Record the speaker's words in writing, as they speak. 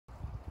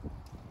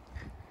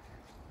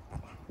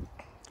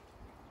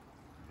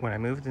when I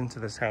moved into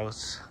this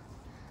house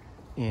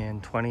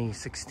in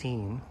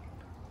 2016,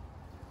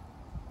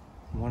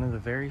 one of the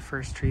very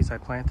first trees I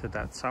planted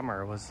that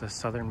summer was the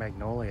Southern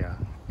Magnolia,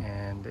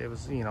 and it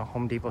was, you know,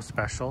 Home Depot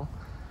special,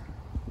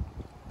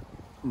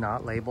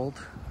 not labeled,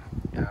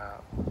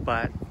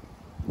 but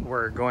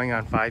we're going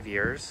on 5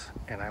 years,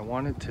 and I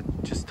wanted to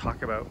just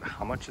talk about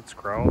how much it's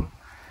grown.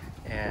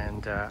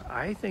 And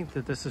I think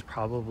that this is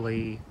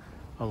probably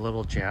a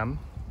little gem.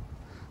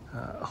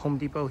 Home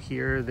Depot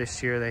here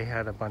this year, they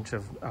had a bunch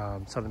of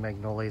Southern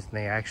Magnolias, and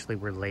they actually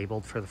were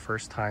labeled for the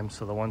first time.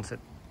 So the ones that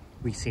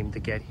we seem to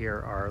get here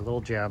are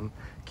Little Gem,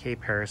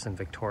 Cape Harris, and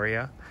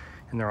Victoria,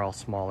 and they're all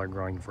smaller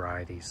growing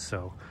varieties.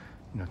 So,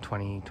 you know,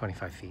 20,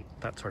 25 feet,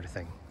 that sort of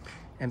thing.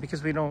 And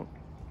because we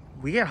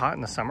get hot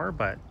in the summer,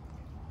 but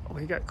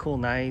we got cool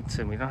nights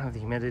and we don't have the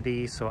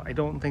humidity, so I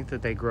don't think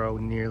that they grow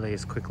nearly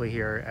as quickly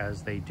here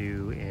as they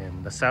do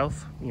in the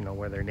south, you know,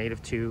 where they're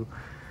native to. You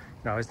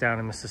know, I was down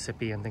in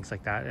Mississippi and things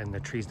like that, and the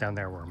trees down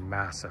there were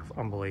massive,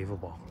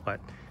 unbelievable.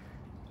 But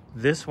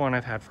this one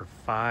I've had for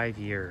 5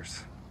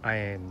 years. I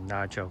am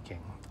not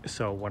joking.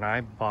 So when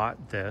I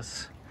bought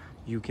this,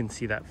 you can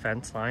see that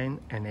fence line,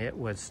 and it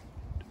was,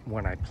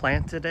 when I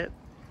planted it,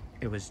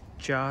 it was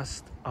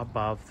just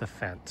above the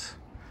fence.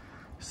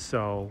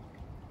 So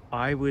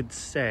I would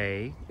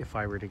say, if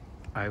I were to,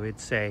 I would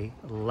say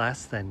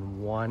less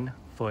than 1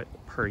 foot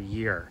per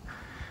year.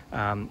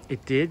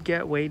 It did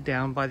get weighed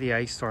down by the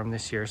ice storm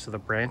this year, so the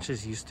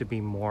branches used to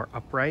be more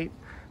upright.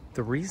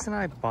 The reason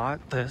I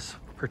bought this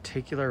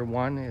particular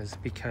one is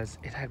because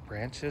it had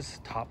branches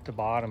top to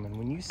bottom, and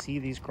when you see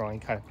these growing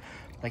kind of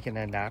like in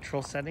a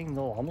natural setting,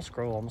 they'll almost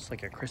grow almost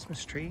like a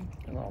Christmas tree,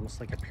 and almost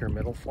like a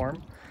pyramidal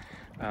form.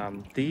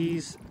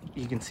 These,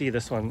 you can see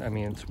this one, I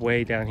mean, it's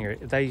way down here.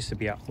 That used to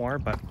be up more,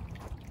 but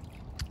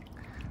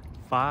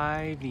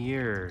 5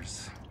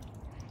 years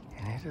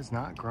and it has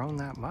not grown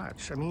that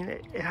much. I mean,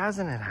 it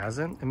hasn't.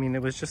 I mean,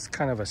 it was just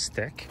kind of a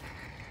stick.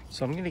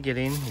 So I'm gonna get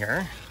in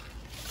here,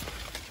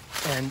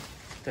 and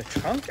the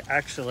trunk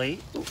actually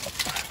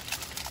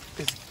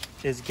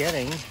is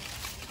getting,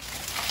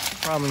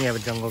 problem when you have a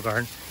jungle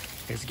garden,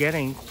 is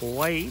getting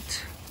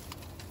quite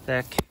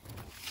thick.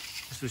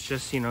 This was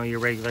just, you know, your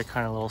regular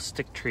kind of little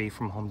stick tree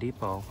from Home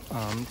Depot.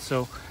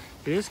 So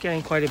it is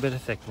getting quite a bit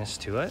of thickness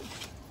to it.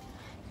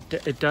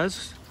 It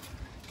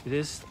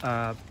is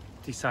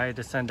decided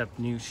to send up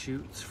new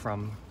shoots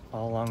from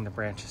all along the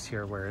branches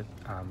here, where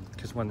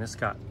because when this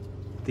got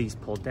these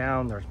pulled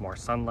down, there's more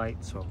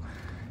sunlight, so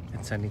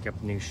it's sending up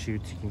new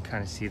shoots. You can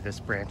kind of see this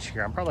branch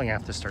here. I'm probably gonna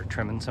have to start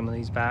trimming some of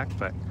these back,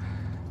 but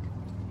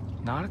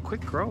not a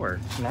quick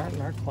grower. Not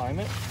in our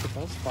climate. It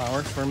does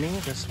flower for me,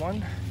 this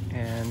one,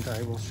 and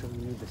I will show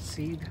you the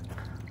seed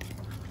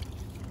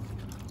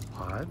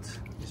pods.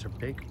 These are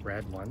big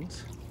red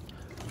ones.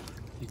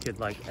 You could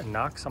like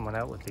knock someone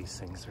out with these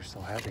things. They're so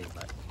heavy,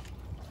 but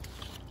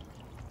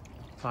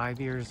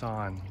 5 years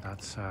on,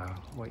 that's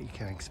what you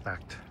can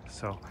expect.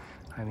 So,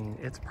 I mean,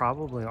 it's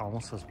probably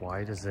almost as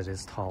wide as it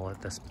is tall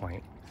at this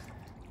point.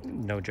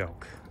 No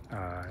joke.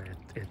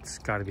 It's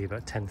got to be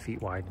about 10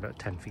 feet wide, about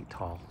 10 feet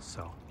tall.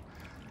 So,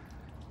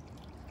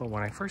 but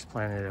when I first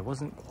planted it, it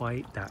wasn't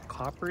quite that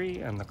coppery,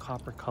 and the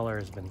copper color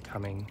has been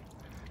coming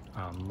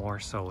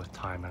more so with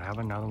time. And I have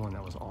another one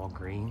that was all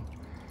green,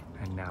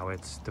 and now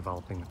it's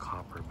developing the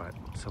copper. But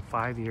so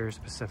 5 years,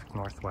 Pacific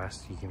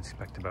Northwest, you can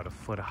expect about 1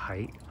 foot of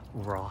height,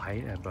 overall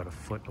height, and about 1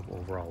 foot of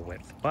overall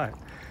width. But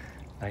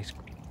nice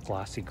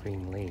glossy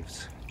green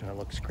leaves, and it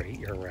looks great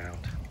year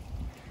round.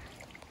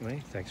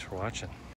 Anyway, thanks for watching.